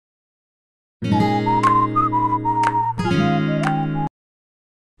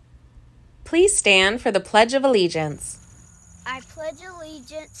Please stand for the Pledge of Allegiance. I pledge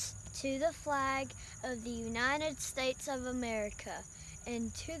allegiance to the flag of the United States of America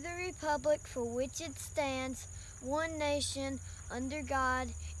and to the republic for which it stands, one nation, under God,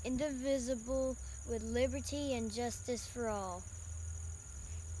 indivisible, with liberty and justice for all.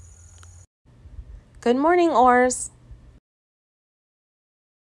 Good morning, Orrs.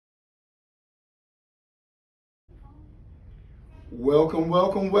 Welcome,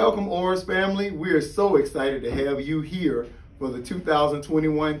 welcome, welcome, Orrs family. We are so excited to have you here for the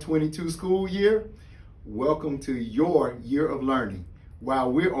 2021-22 school year. Welcome to your year of learning.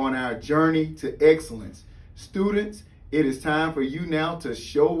 While we're on our journey to excellence, students, it is time for you now to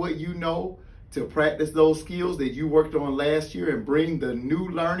show what you know, to practice those skills that you worked on last year and bring the new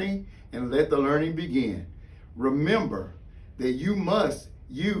learning and let the learning begin. Remember that you must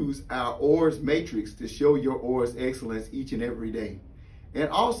use our Orrs matrix to show your Orrs excellence each and every day. And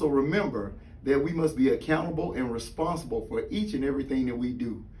also remember that we must be accountable and responsible for each and everything that we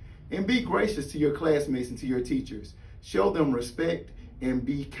do. And be gracious to your classmates and to your teachers. Show them respect and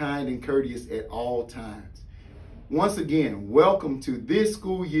be kind and courteous at all times. Once again, welcome to this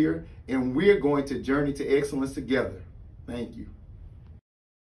school year, and we're going to journey to excellence together. Thank you.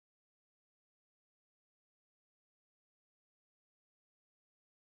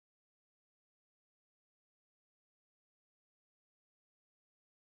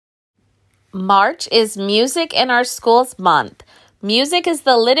 March is Music in Our Schools Month. Music is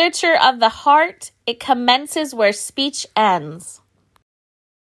the literature of the heart. It commences where speech ends.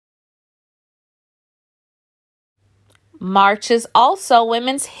 March is also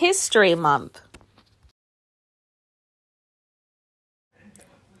Women's History Month.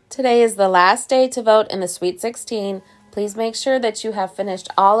 Today is the last day to vote in the Sweet 16. Please make sure that you have finished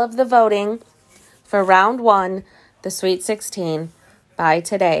all of the voting for round 1, the Sweet 16, by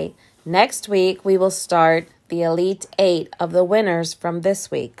today. Next week, we will start the Elite 8 of the winners from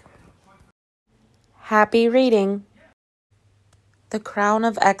this week. Happy reading. The Crown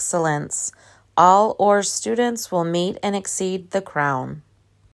of Excellence. All Orrs students will meet and exceed the crown.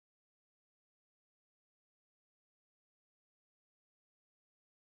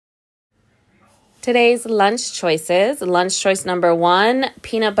 Today's lunch choices. Lunch choice number 1,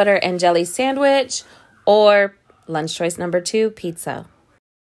 peanut butter and jelly sandwich, or lunch choice number 2, pizza.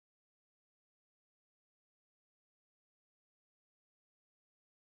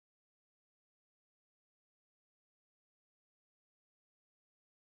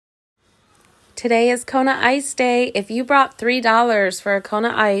 Today is Kona Ice Day. If you brought $3 for a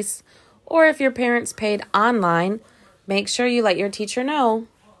Kona Ice, or if your parents paid online, make sure you let your teacher know.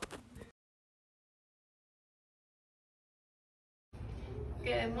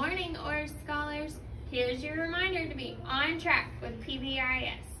 Good morning, Orrs scholars. Here's your reminder to be on track with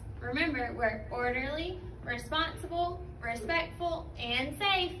PBIS. Remember, we're orderly, responsible, respectful, and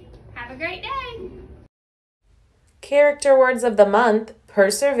safe. Have a great day. Character words of the month: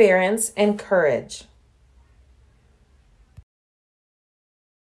 perseverance and courage.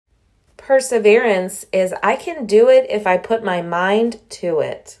 Perseverance is I can do it if I put my mind to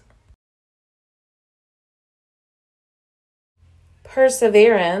it.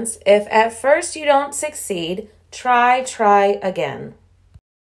 Perseverance, if at first you don't succeed, try again.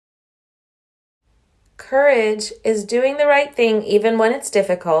 Courage is doing the right thing even when it's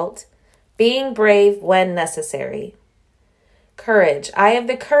difficult, being brave when necessary. Courage, I have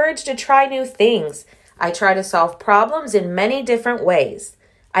the courage to try new things. I try to solve problems in many different ways.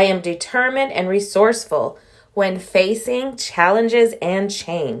 I am determined and resourceful when facing challenges and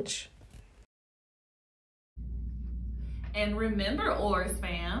change. And remember, Orrs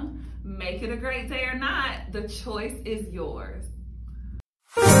fam, make it a great day or not, the choice is yours.